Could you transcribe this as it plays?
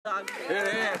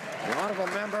The honourable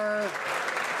member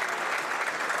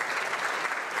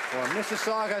for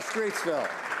Mississauga, Streetsville.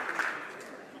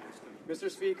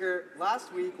 Mr. Speaker,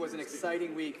 last week was an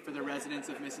exciting week for the residents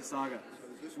of Mississauga.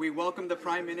 We welcomed the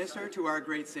Prime Minister to our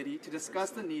great city to discuss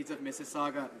the needs of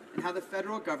Mississauga and how the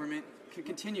federal government can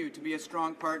continue to be a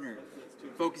strong partner,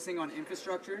 focusing on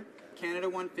infrastructure, Canada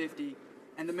 150,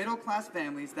 and the middle-class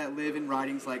families that live in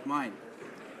ridings like mine.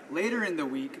 Later in the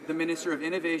week, the Minister of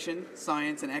Innovation,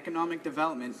 Science and Economic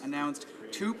Development announced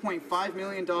 $2.5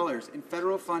 million in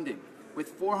federal funding,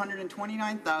 with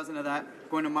 $429,000 of that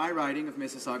going to my riding of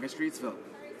Mississauga Streetsville.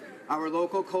 Our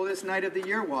local Coldest Night of the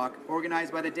Year walk,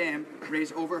 organized by the Dam,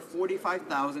 raised over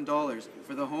 $45,000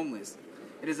 for the homeless.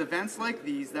 It is events like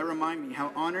these that remind me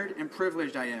how honored and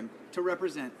privileged I am to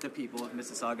represent the people of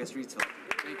Mississauga Streetsville.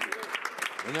 Thank you.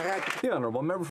 The honourable member